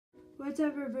What's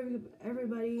up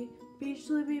everybody, Beach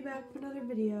Loomie back with another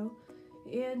video,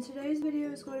 and today's video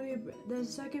is going to be the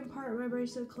second part of my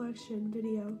bracelet collection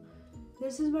video.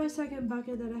 This is my second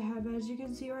bucket that I have, as you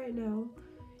can see right now,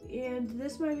 and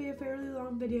this might be a fairly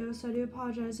long video, so I do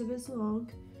apologize if it's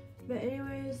long, but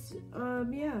anyways,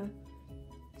 yeah.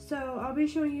 So I'll be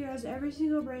showing you guys every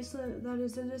single bracelet that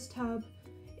is in this tub,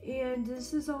 and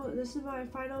this is my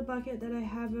final bucket that I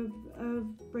have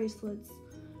of bracelets.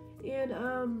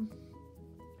 And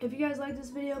if you guys like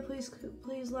this video,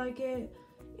 please like it,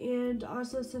 and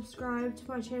also subscribe to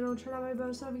my channel. Turn on my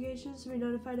post notifications to be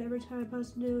notified every time I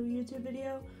post a new YouTube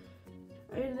video.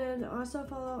 And then also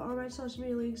follow all my social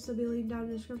media links. They'll be linked down in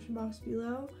the description box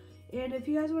below. And if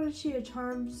you guys want to see a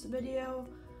charms video,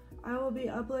 I will be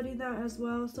uploading that as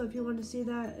well. So if you want to see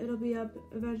that, it'll be up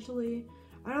eventually.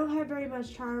 I don't have very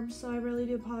much charms, so I really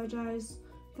do apologize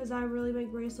because I really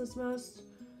make bracelets most.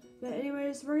 But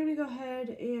anyways, we're gonna go ahead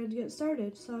and get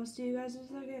started. So I'll see you guys in a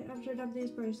second after I dump these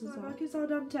bracelets out. My bucket's all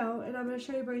dumped out, and I'm gonna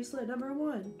show you bracelet number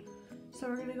 1. So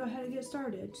we're gonna go ahead and get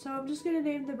started. So I'm just gonna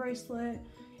name the bracelet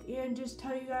and just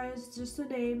tell you guys just the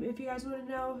name. If you guys want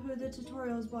to know who the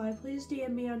tutorial is by, please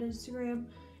DM me on Instagram,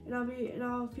 and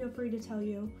I'll feel free to tell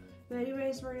you. But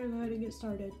anyways, we're gonna go ahead and get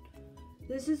started.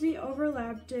 This is the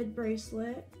overlapped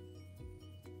bracelet.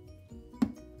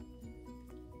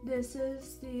 This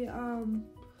is the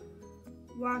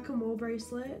whack-a-mole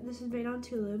bracelet. This is made on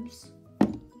 2 looms.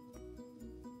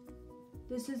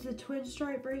 This is the twin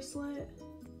stripe bracelet.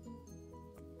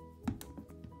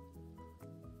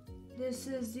 This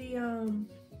is the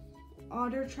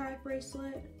otter track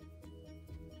bracelet.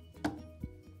 I'm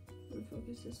gonna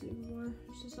focus this even more.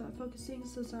 It's just not focusing,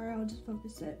 so sorry, I'll just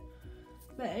focus it.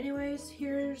 But anyways,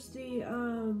 here's the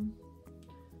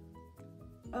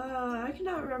I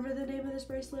cannot remember the name of this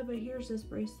bracelet, but here's this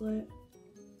bracelet.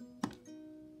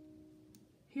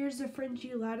 Here's the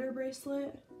fringy ladder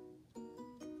bracelet.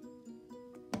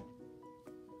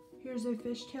 Here's a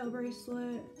fishtail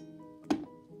bracelet.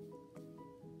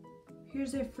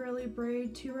 Here's a frilly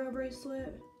braid 2-row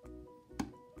bracelet.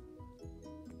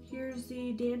 Here's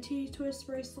the dainty twist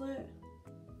bracelet.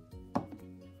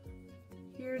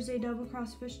 Here's a double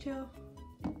cross fishtail.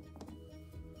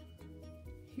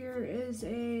 Here is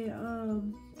a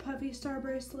puffy star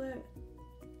bracelet.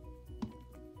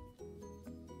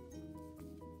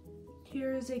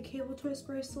 Here is a cable twist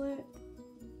bracelet.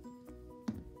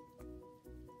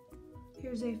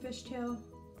 Here's a fishtail.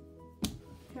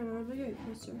 Hang on, I'm gonna get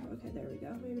closer. Okay, there we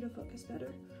go. Maybe it'll focus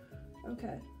better.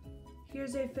 Okay.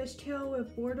 Here's a fishtail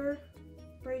with border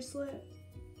bracelet.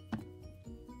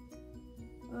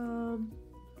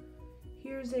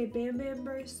 Here's a Bam Bam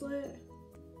bracelet.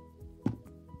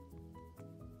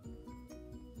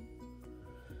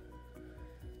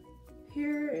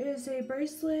 Here is a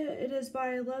bracelet. It is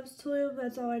by Loves to Loom,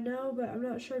 that's all I know, but I'm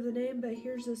not sure of the name, but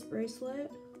here's this bracelet.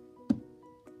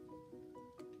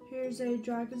 Here's a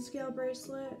dragon scale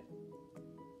bracelet.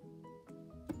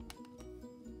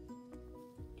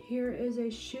 Here is a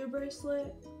shoe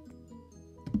bracelet.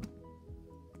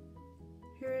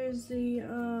 Here is the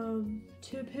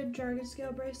 2-pin dragon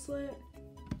scale bracelet.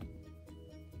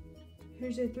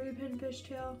 Here's a 3-pin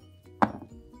fishtail.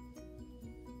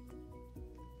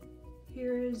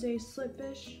 Here is a slip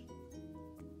fish.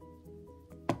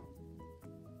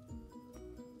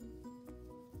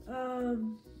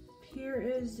 Here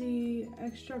is the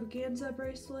extravaganza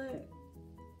bracelet.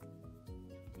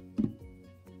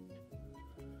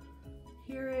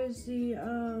 Here is the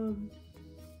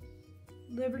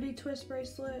Liberty twist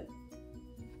bracelet.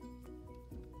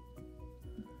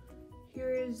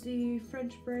 Here is the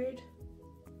French braid.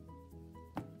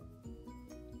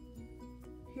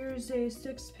 Here's a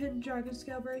 6-pin dragon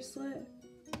scale bracelet.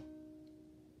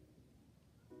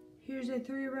 Here's a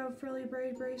 3-row frilly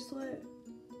braid bracelet.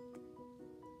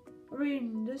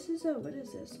 This is a, what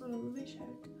is this? Hold on, let me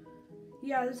check.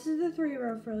 Yeah, this is the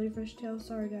 3-row frilly fishtail.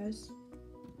 Sorry guys.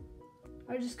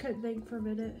 I just couldn't think for a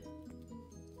minute.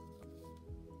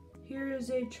 Here is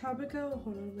a Tropico.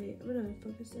 Hold on, wait. I'm gonna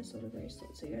focus this on the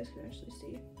bracelet so you guys can actually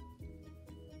see.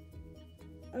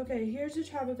 Okay, here's a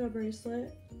Tropico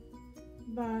bracelet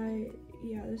by,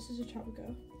 yeah, this is a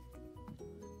Tropico.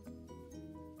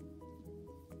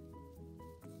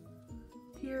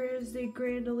 Here is the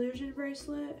Grand Illusion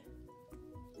bracelet.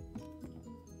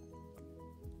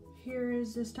 Here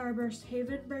is the Starburst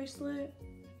Haven bracelet.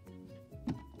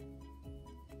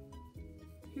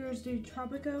 Here's the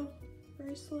Tropico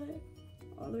bracelet,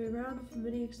 all the way around with a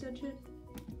mini extension.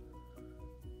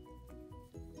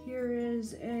 Here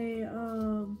is a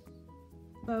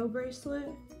bow bracelet.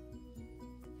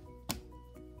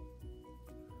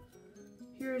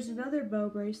 Here Here's another bow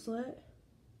bracelet.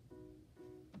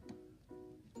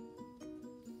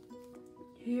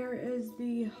 Here is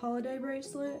the holiday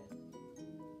bracelet.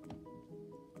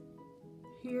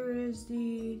 Here is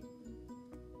the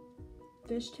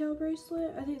fishtail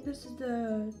bracelet. I think this is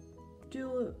the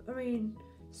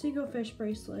single fish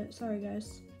bracelet. Sorry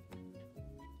guys.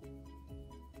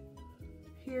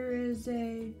 Here is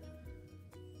the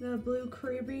blue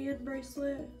Caribbean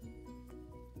bracelet.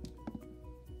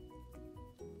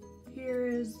 Here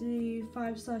is the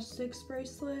 5/6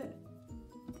 bracelet.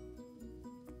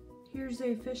 Here's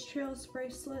a fishtails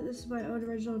bracelet. This is my own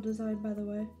original design, by the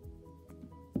way.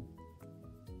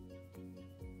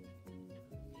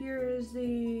 Here is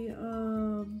the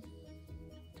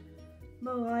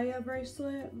Malaya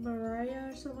bracelet, Mariah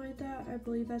or something like that. I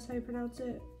believe that's how you pronounce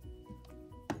it.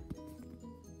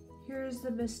 Here's the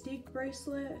Mystique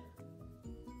bracelet.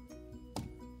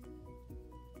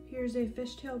 Here's a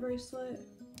fishtail bracelet.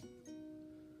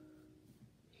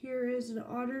 Here is an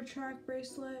otter track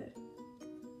bracelet.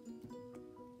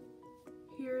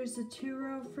 Here is the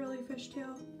 2-row frilly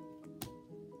fishtail.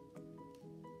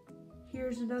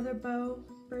 Here's another bow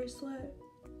bracelet.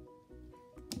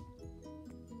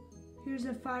 Here's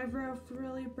a 5-row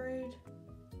frilly braid.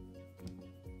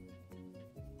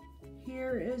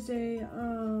 Here is a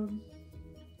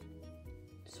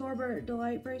Sorbet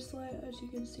Delight bracelet, as you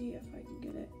can see if I can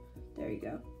get it. There you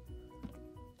go.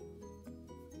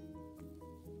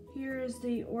 Here is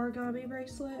the origami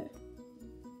bracelet.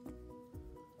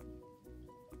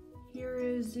 Here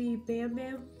is the Bam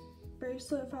Bam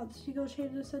bracelet without the single chain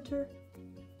in the center.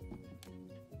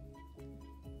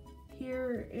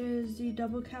 Here is the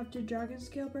double capted dragon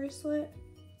scale bracelet.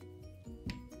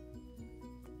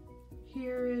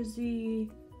 Here is the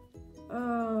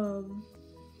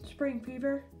spring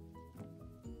fever.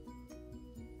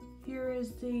 Here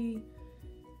is the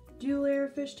dual layer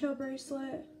fishtail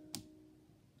bracelet.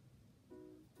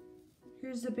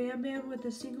 Here's the Bam Bam with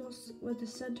the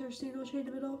center single chain in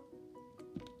the middle.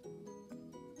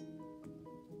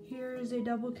 Here is a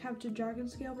double capted dragon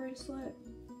scale bracelet.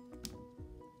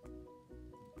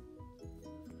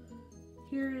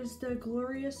 Here is the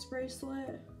glorious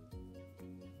bracelet.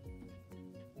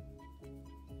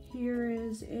 Here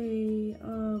is a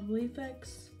leaf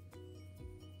X.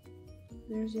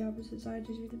 There's the opposite side,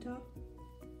 as you can tell.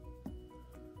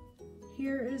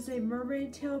 Here is a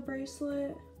mermaid tail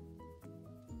bracelet.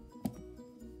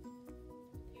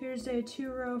 Here's a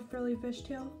 2-row frilly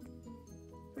fishtail.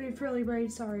 Frilly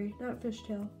braid, sorry, not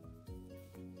fishtail.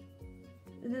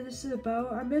 And then this is a bow.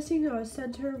 I'm missing a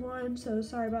center one, so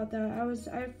sorry about that.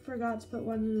 I forgot to put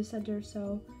one in the center,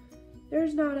 so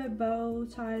there's not a bow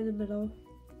tie in the middle.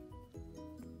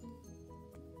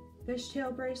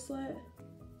 Fishtail bracelet.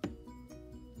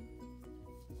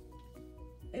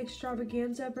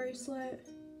 Extravaganza bracelet.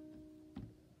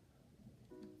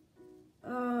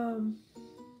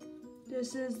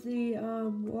 This is the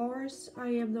walrus. I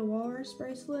am the walrus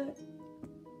bracelet.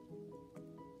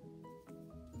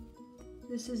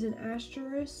 This is an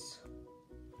asterisk.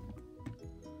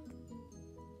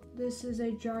 This is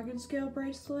a dragon scale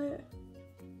bracelet.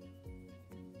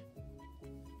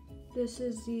 This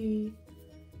is the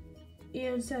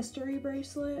ancestry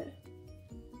bracelet.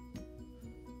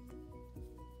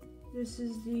 This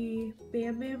is the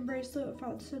Bam Bam bracelet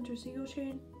without the center single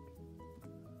chain.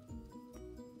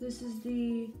 This is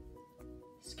the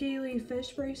scaly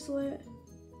fish bracelet.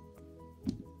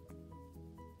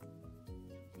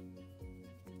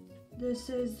 This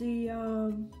is the,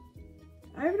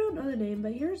 I don't know the name,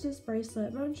 but here's this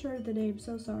bracelet. I'm not sure of the name,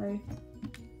 so sorry.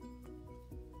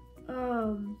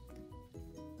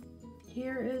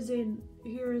 Here is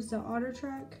the otter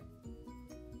track.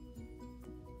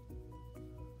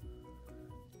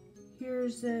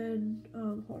 Here's an,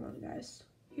 hold on guys.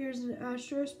 Here's an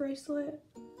asterisk bracelet.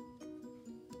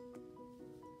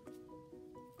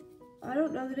 I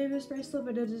don't know the name of this bracelet,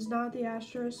 but it is not the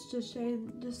asterisk. Just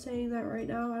saying that right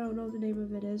now. I don't know what the name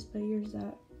of it is, but here's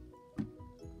that.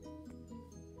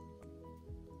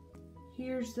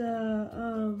 Here's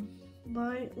the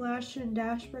lash and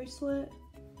dash bracelet.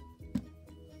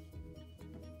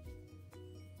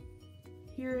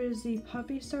 Here is the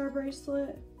puffy star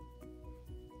bracelet.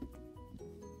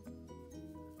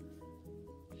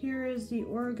 Here is the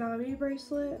origami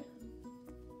bracelet.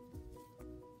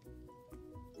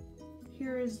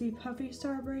 Here is the puffy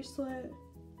star bracelet.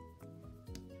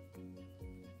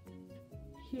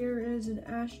 Here is an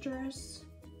asterisk.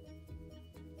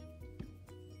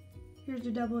 Here's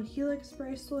a double helix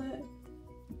bracelet.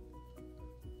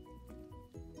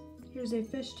 Here's a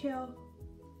fishtail.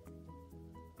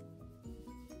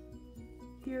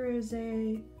 Here is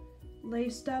a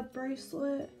laced up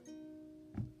bracelet.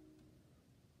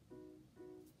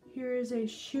 Here is a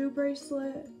shoe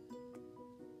bracelet.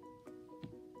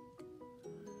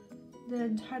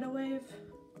 Then tidal wave.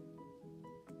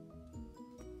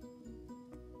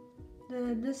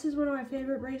 Then this is one of my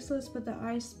favorite bracelets, but the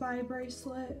I Spy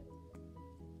bracelet.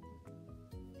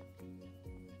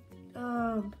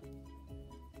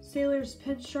 Sailor's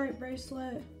pinstripe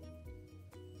bracelet.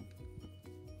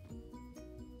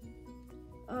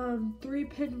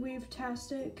 3-pin weave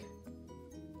tastic.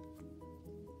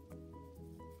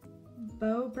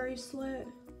 Bow bracelet.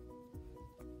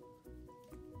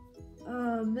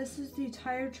 This is the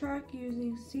tire track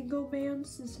using single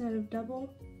bands instead of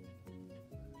double.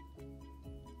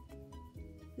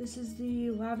 This is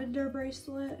the lavender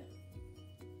bracelet.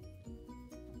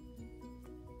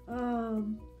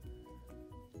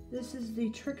 This is the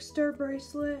trickster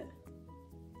bracelet.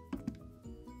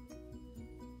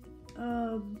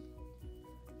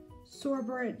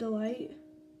 Sorberet Delight.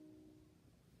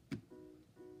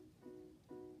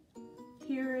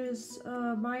 Here is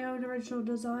my own original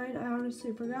design. I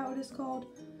honestly forgot what it's called,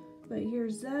 but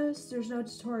here's this. There's no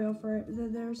tutorial for it. But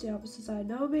then there's the opposite side.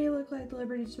 Now it may look like the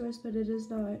Liberty Twist, but it is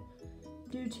not,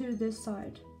 due to this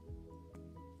side.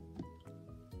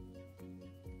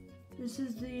 This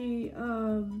is the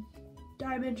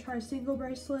diamond tri-single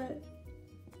bracelet.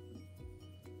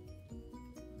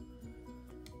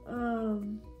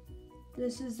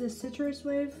 This is the citrus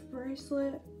wave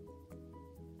bracelet.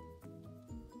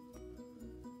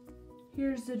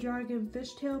 Here's the dragon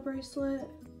fishtail bracelet.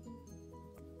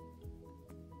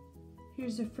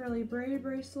 Here's the frilly braid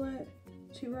bracelet,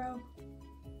 2-row.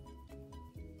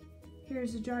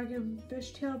 Here's the dragon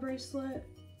fishtail bracelet.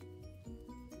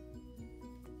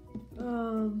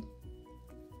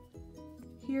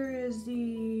 Here is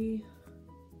the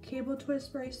cable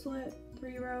twist bracelet,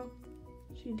 3-row.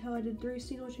 So you can tell I did 3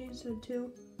 single chains instead of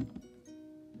 2.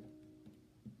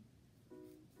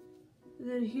 And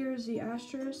then here's the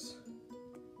asterisk.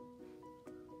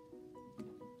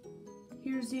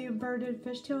 Here's the inverted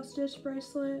fishtail stitch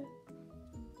bracelet.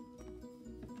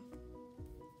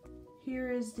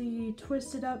 Here is the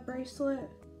twisted up bracelet.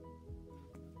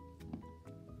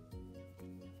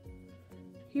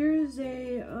 Here's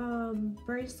a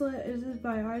bracelet. This is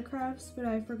by iCrafts, but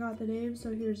I forgot the name,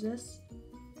 so here's this.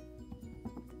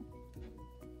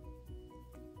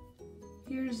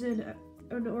 Here's an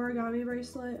origami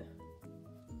bracelet.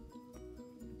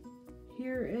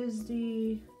 Here is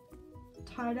the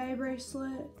tie-dye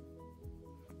bracelet.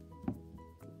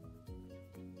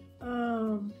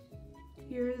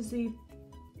 Here is the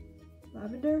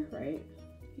lavender, right?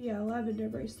 Yeah, lavender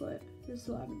bracelet. This is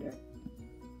lavender.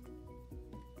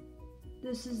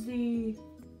 This is the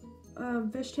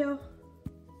fishtail.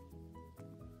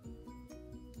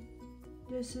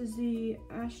 This is the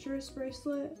asterisk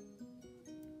bracelet.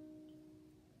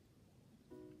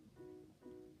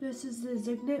 This is the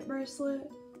Zignet bracelet.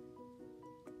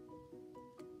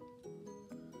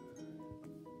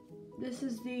 This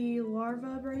is the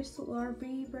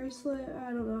larvae bracelet. I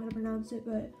don't know how to pronounce it,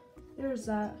 but there's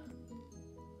that.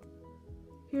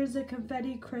 Here's the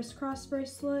confetti crisscross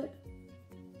bracelet.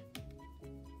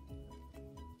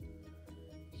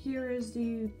 Here is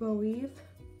the bow weave.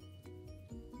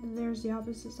 And there's the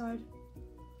opposite side.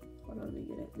 Hold on, let me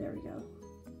get it. There we go.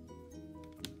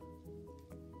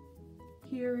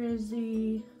 Here is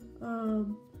the,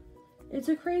 it's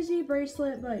a crazy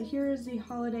bracelet, but here is the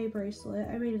holiday bracelet.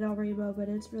 I made it all rainbow, but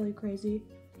it's really crazy.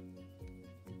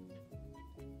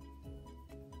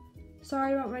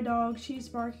 Sorry about my dog. She's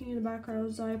barking in the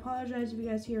background, so I apologize if you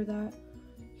guys hear that.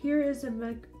 Here is the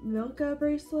Milka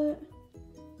bracelet.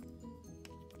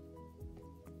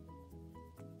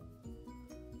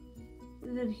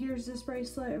 And then here's this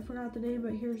bracelet. I forgot the name,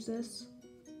 but here's this.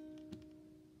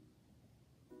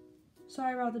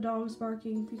 Sorry about the dogs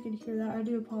barking, if you can hear that. I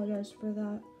do apologize for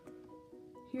that.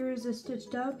 Here is a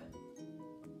stitched up.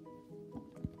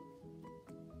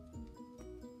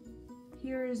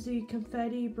 Here is the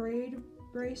confetti braid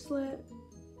bracelet.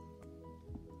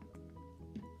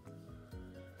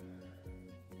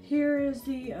 Here is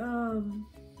the,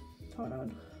 hold on,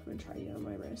 I'm gonna try to get on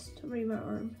my wrist. I mean my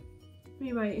arm. I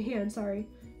mean my hand, sorry.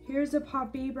 Here's the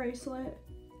poppy bracelet.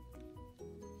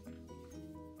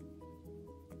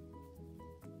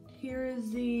 Here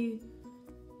is the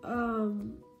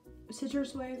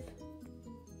citrus wave.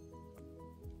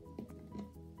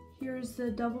 Here is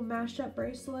the double mashup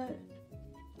bracelet.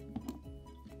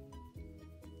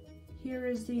 Here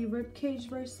is the ribcage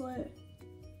bracelet.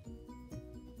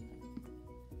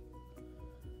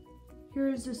 Here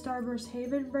is the Starburst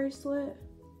Haven bracelet.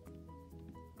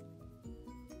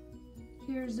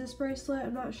 Here's this bracelet.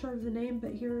 I'm not sure of the name,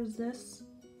 but here is this.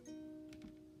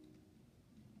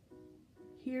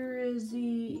 Here is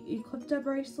the Eclipta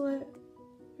bracelet.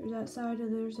 There's that side,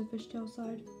 and there's a fishtail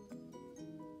side.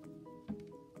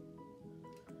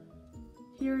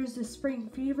 Here is the Spring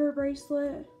Fever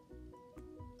bracelet.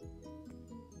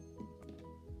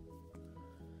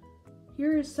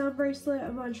 Here is some bracelet.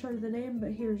 I'm not sure of the name,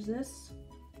 but here's this.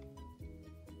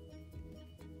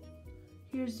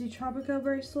 Here's the Tropico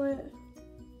bracelet.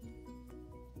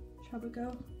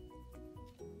 Tropico.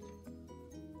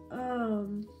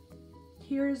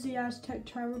 Here's the Aztec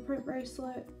travel print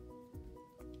bracelet.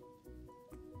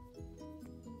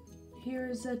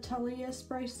 Here's the Talias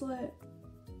bracelet.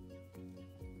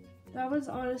 That one's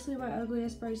honestly my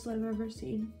ugliest bracelet I've ever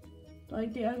seen.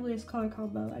 Like the ugliest color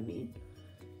combo, I mean.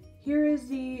 Here is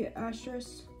the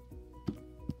Asterisk.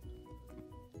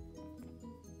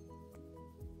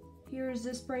 Here is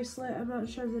this bracelet. I'm not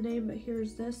sure of the name, but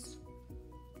here's this.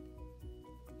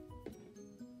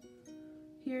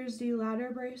 Here's the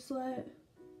Ladder bracelet.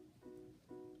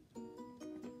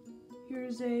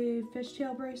 Here's a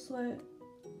fishtail bracelet.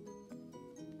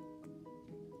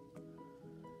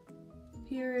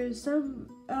 Here is some,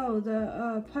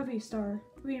 the Puffy Star.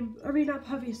 I mean not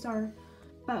Puffy Star,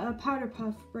 but a Powder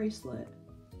Puff bracelet.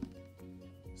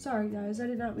 Sorry guys, I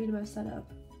did not mean to mess that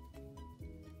up.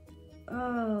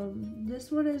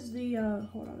 This one is the,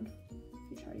 hold on. Let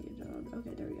me try to get it on.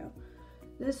 Okay, there we go.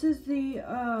 This is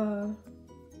the,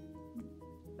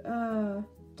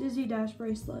 Dizzy Dash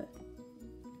bracelet.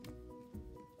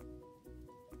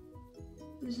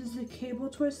 This is the Cable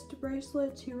Twist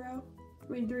bracelet, 2-row.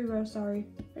 I mean 3-row, sorry.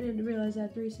 I didn't realize I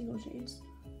had 3 single chains.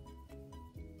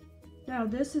 Now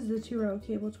this is the 2-row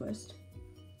Cable Twist.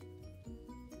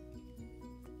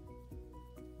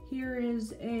 Here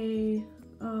is a,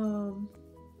 hold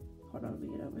on, let me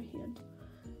get out my hand.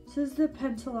 This is the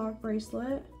Pentalock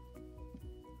bracelet.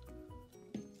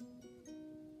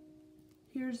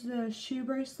 Here's the shoe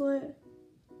bracelet.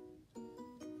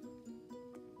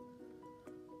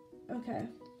 Okay.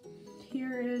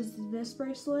 Here is this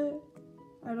bracelet.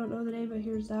 I don't know the name, but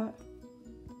here's that.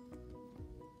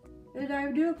 And I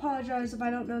do apologize if I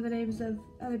don't know the names of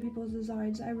other people's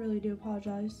designs. I really do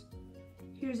apologize.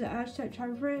 Here's the Aztec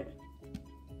charm print.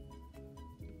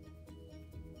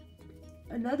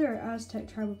 Another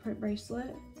Aztec tribal print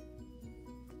bracelet.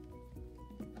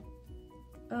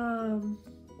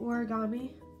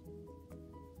 Origami.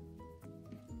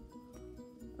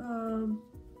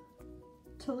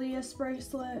 Talias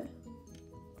bracelet.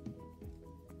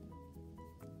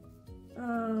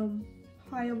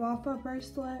 Hiawatha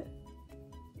bracelet.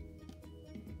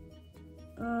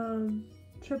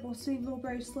 Triple single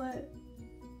bracelet.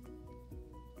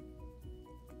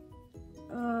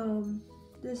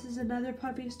 This is another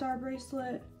Puppy Star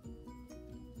bracelet.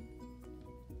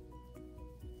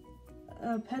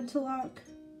 A Pentalock.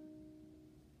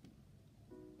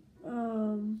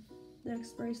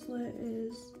 Next bracelet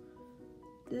is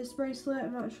this bracelet.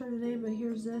 I'm not sure the name, but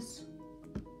here's this.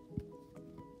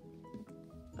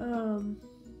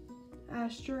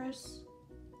 Asterisk.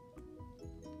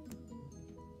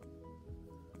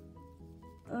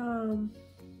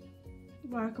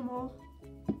 Whack-a-mole.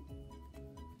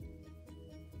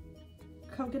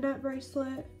 Coconut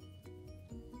bracelet.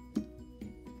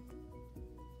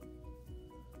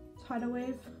 Tidal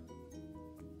wave.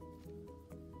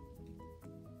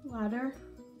 Ladder.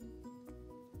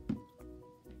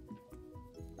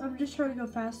 I'm just trying to go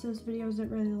fast. This video isn't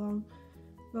really long.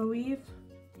 Weave.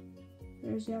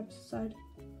 There's the opposite side.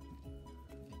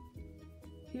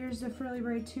 Here's the Frilly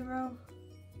Braid 2-row.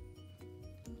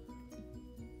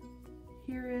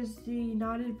 Here is the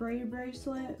Knotted Braid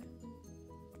bracelet.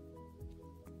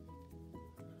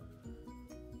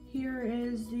 Here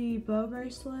is the bow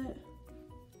bracelet.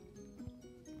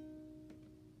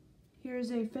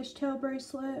 Here's a fishtail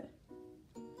bracelet.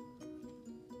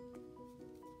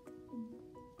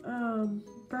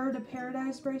 Bird of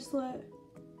Paradise bracelet.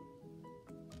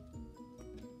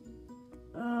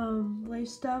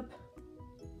 Laced up.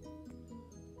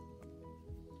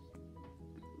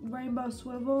 Rainbow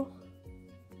swivel.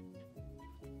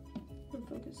 I'll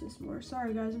focus this more.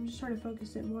 Sorry guys, I'm just trying to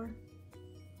focus it more.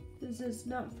 This is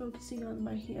not focusing on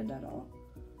my hand at all.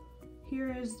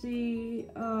 Here is the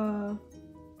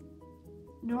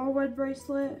Norwood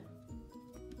bracelet.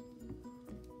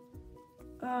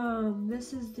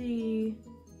 This is the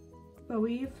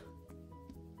Weave.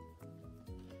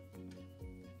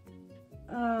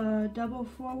 Double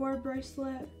forward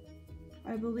bracelet.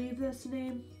 I believe this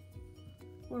name.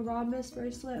 Or Rhombus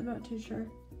bracelet, I'm not too sure.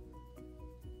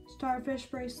 Starfish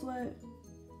bracelet.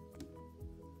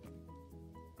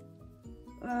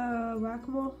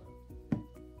 Whack-a-mole.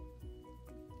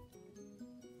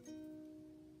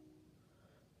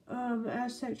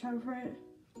 Aztec charm print.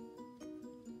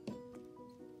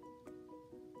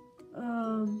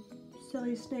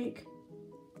 Silly snake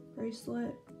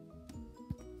bracelet.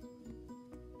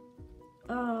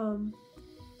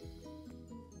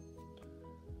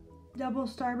 Double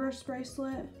starburst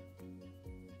bracelet.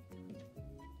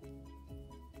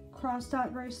 Cross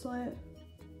dot bracelet.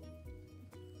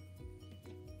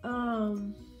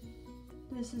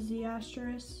 This is the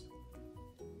asterisk.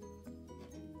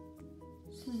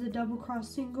 This is the double cross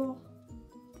single.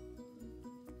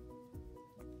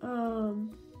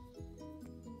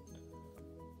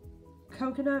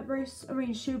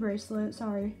 Shoe bracelet,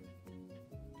 sorry.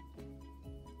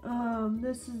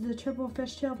 This is the triple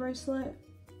fishtail bracelet.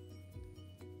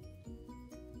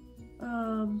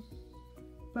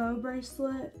 Bow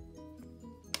bracelet.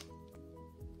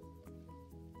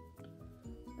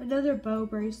 Another bow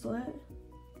bracelet.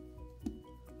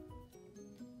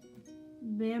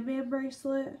 Bam Bam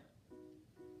bracelet.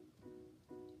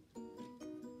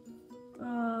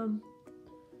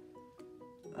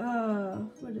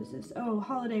 What is this? Oh,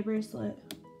 holiday bracelet.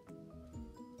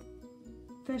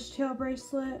 Fishtail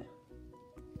bracelet.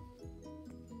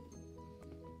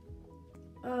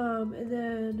 And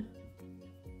then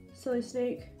silly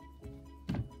snake.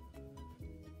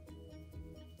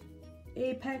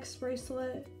 Apex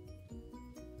bracelet.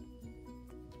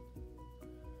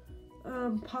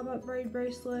 Pop-up braid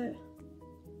bracelet.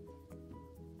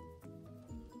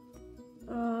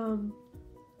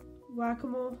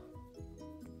 Whack-a-mole.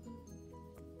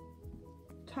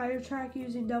 Tire track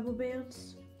using double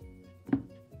bands.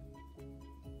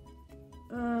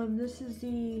 This is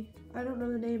the, I don't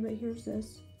know the name, but here's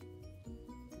this.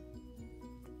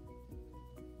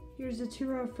 Here's a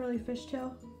 2-row frilly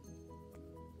fishtail.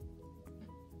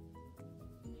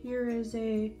 Here is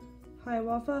a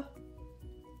Hiawatha.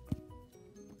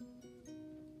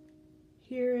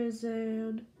 Here is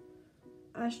an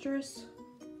asterisk.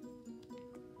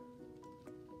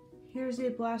 Here's a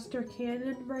blaster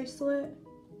cannon bracelet.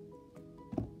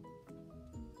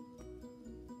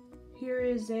 Here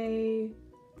is a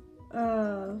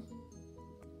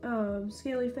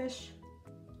scaly fish.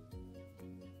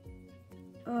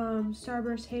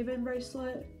 Starburst Haven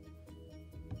bracelet.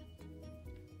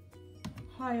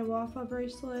 Hiawatha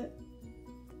bracelet.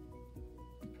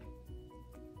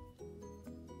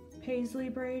 Paisley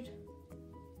braid.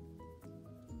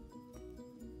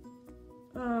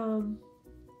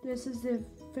 This is the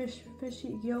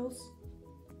fishy gills.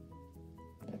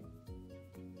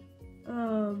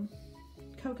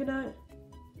 Coconut.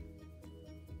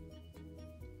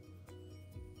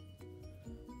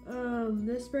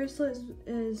 This bracelet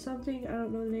is something, I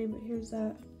don't know the name, but here's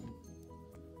that.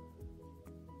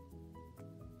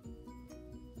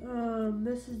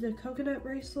 This is the coconut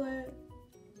bracelet.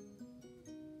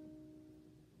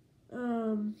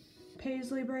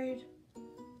 Paisley braid.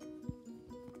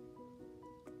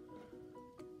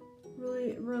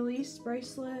 Release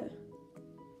bracelet.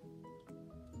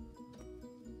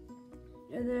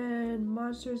 And then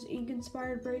Monsters Inc.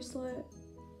 inspired bracelet.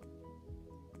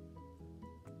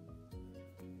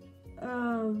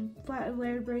 Flat and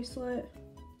layered bracelet.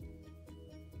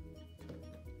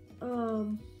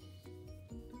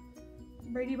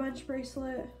 Brady Bunch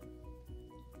bracelet.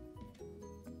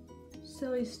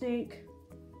 Silly snake.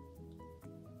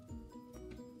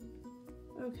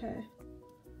 Okay.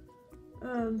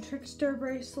 Trickster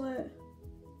bracelet.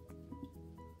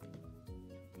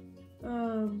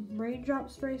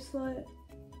 Raindrops bracelet.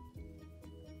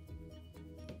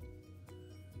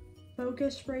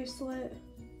 Focus bracelet.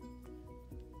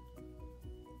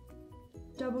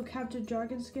 Double captive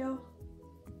dragon scale.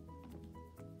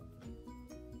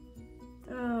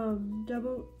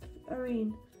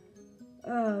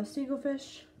 Single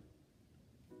fish.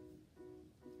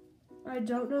 I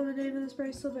don't know the name of this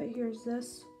bracelet, but here's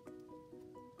this.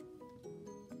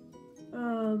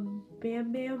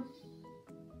 Bam Bam.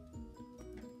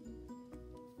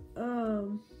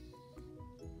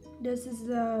 This is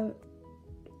the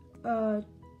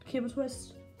cable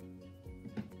twist.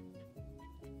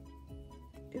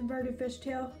 Inverted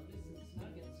fishtail.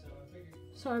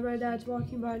 Sorry, my dad's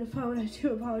walking by the phone. I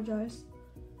do apologize.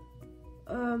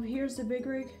 Here's the big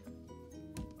rig.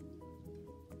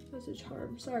 That's a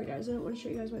charm. Sorry guys, I don't want to show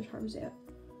you guys my charms yet.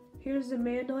 Here's the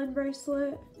mandolin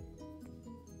bracelet.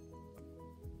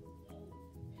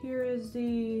 Here is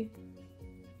the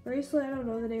bracelet. I don't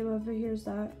know the name of it. Here's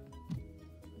that.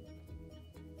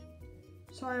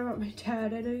 Sorry about my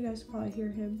dad. I know you guys can probably hear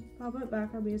him. I'll put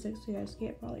background music so you guys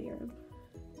can't probably hear him.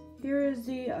 Here is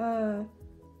the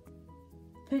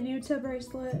Pinuta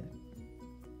bracelet.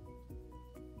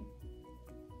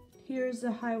 Here's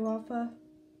the Hiawatha.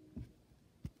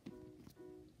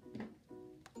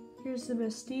 Here's the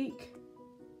Mystique.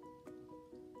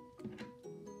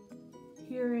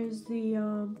 Here is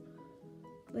the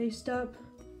laced up.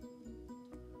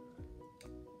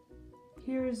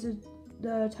 Here is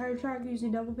the tire track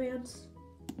using double bands.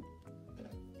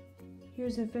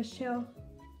 Here's a fishtail.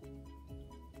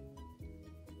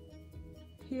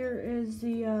 Here is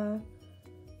the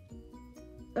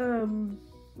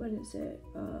what is it?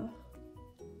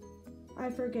 I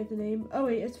forget the name. Oh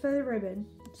wait, it's feather ribbon.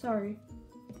 Sorry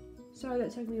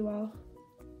that took me a while.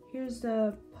 Here's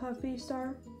the puffy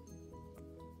star.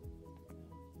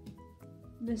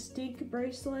 Mystique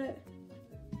bracelet.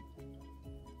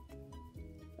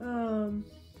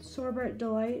 Sorbet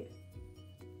delight.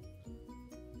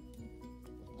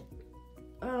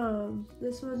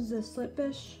 This one's the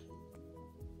slipfish.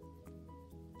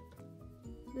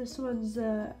 This one's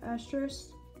the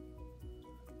asterisk.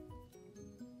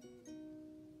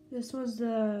 This one's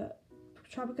the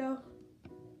tropico.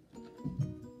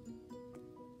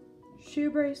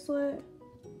 Shoe bracelet.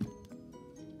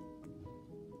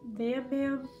 Bam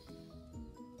Bam.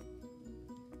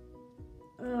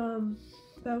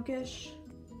 Bokish.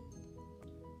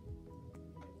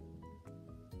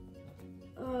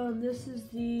 This is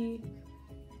the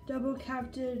double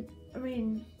captain,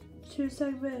 two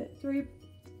segment 3-pin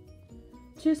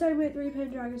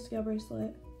dragon scale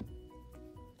bracelet.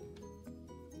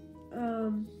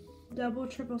 Double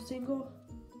triple single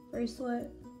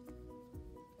bracelet.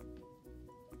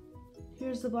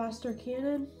 Here's the blaster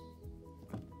cannon.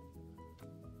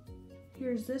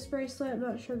 Here's this bracelet, I'm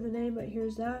not sure of the name, but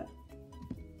here's that.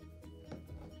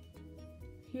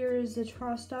 Here is the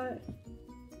cross dot.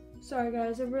 Sorry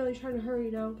guys, I'm really trying to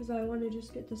hurry now because I want to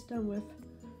just get this done with.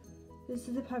 This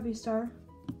is the puffy star.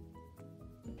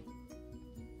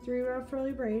 3-round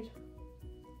furly braid.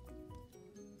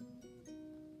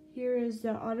 Here is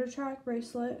the auto track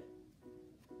bracelet.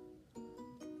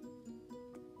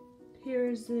 Here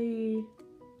is the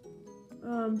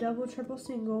double triple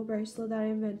single bracelet that I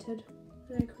invented,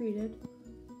 that I created.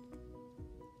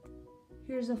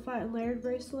 Here's a flat and layered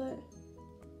bracelet.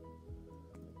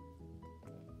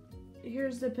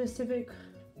 Here's the Pacific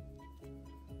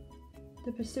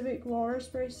Walrus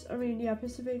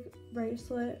Pacific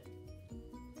bracelet.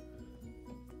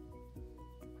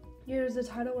 Here's the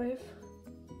tidal wave.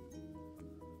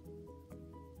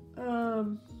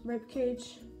 Rib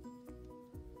cage.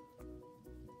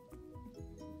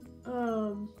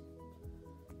 Bam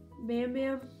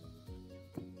Bam.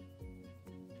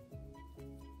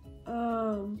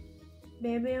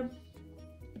 Bam Bam.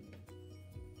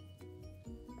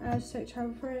 Aztec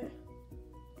travel print.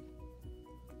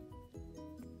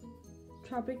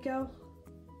 Tropico.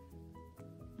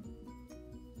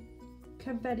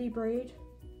 Confetti braid.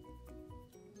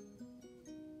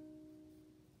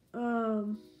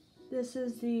 This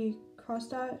is the cross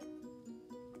dot.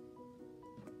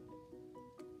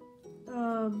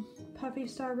 Puffy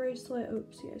star bracelet.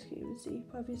 Oops, you guys can't even see.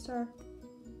 Puffy star.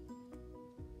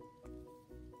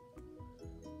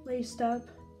 Laced up.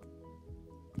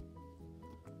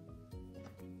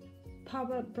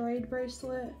 Pop-up braid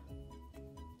bracelet.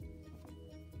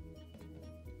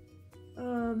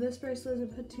 This bracelet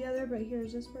isn't put together, but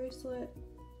here's this bracelet.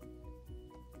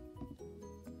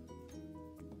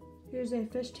 Here's a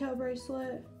fishtail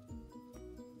bracelet.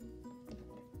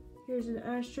 Here's an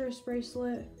asterisk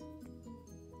bracelet.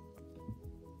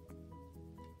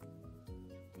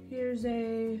 Here's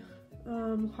a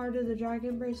Heart of the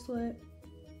Dragon bracelet.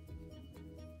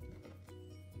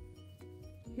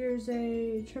 Here's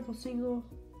a triple single.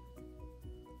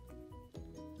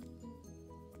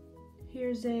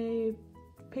 Here's a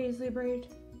paisley braid.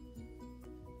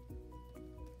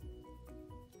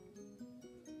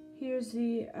 Here's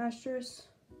the asterisk.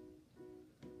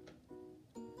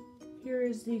 Here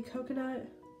is the coconut.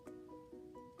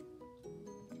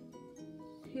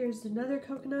 Here's another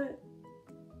coconut.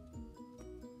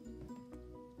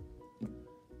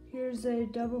 Here's a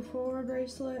double forward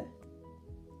bracelet.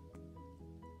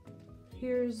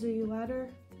 Here's the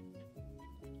ladder.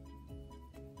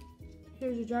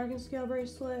 Here's a dragon scale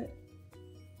bracelet.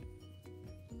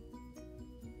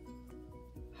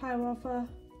 Hiawatha.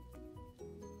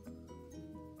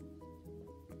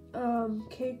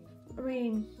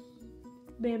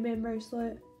 Bam Bam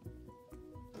bracelet.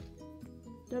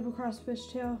 Double cross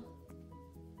fishtail.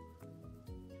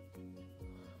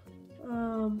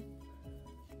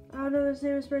 I don't know this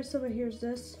name is bracelet, but here's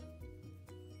this.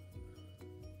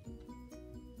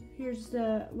 Here's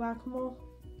the whack-a-mole.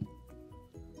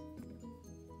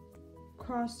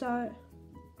 cross dot.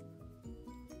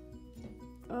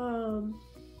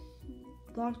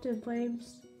 Locked in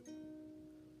Flames.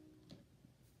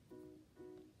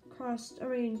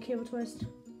 Cable twist.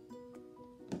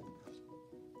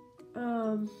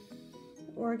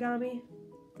 Origami.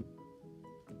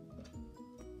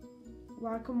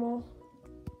 Whack-a-mole.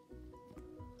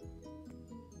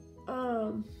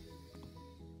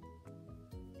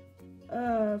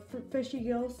 Fishy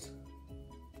Gills.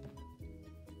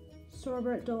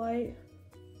 Sorbet Delight.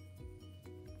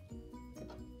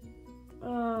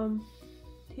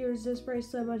 Here's this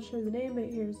bracelet. I'm not sure the name, but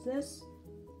here's this.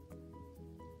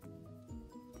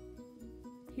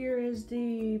 Here is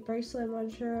the bracelet. I'm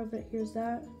not sure of it. Here's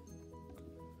that.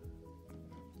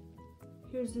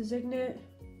 Here's the Zignet.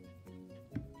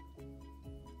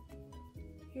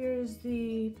 Here's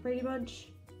the Brady Bunch.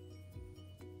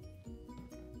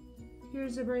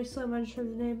 Here's the bracelet. I'm not sure of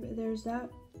the name, but there's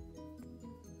that.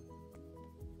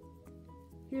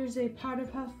 Here's a Powder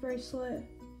Puff bracelet.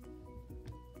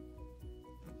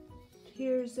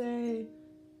 Here's a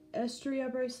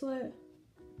Estria bracelet.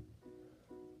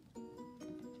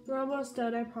 We're almost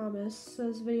done, I promise. So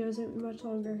this video isn't much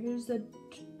longer. Here's the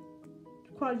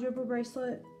quadruple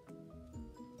bracelet.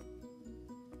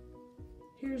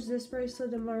 Here's this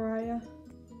bracelet, the Mariah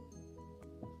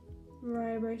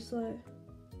bracelet.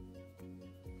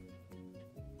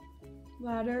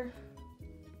 Ladder.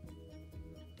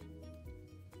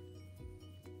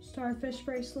 Starfish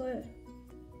bracelet.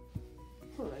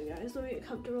 Hold on guys, let me get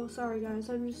comfortable. Sorry guys,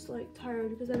 I'm just like tired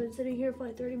because I've been sitting here for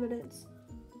like 30 minutes.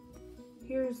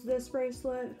 Here's this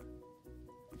bracelet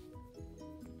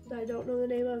that I don't know the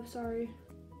name of, sorry.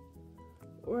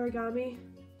 Origami.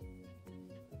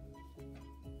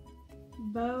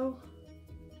 Bow.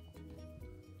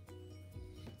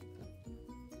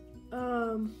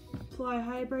 Fly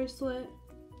High bracelet.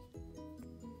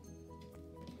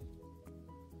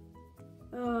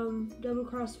 Double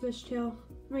cross fishtail.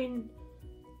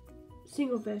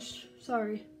 Single fish,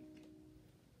 sorry.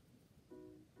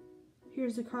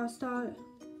 Here's the cross dot.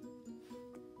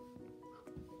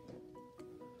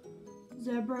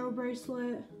 Zebra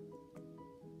bracelet.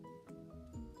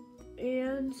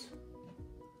 And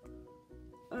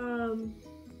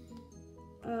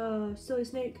silly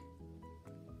snake.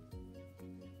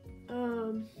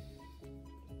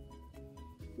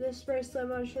 This bracelet, I'm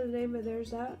not sure the name, but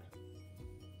there's that.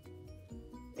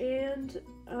 And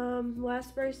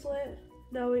last bracelet.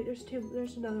 No wait,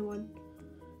 there's another one.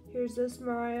 Here's this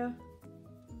Mariah.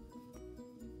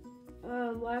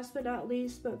 Last but not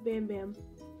least, but Bam Bam.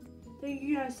 Thank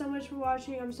you guys so much for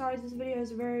watching. I'm sorry this video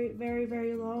is very, very,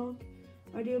 very long.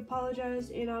 I do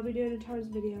apologize, and I'll be doing a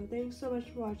Tysm video. Thanks so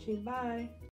much for watching. Bye.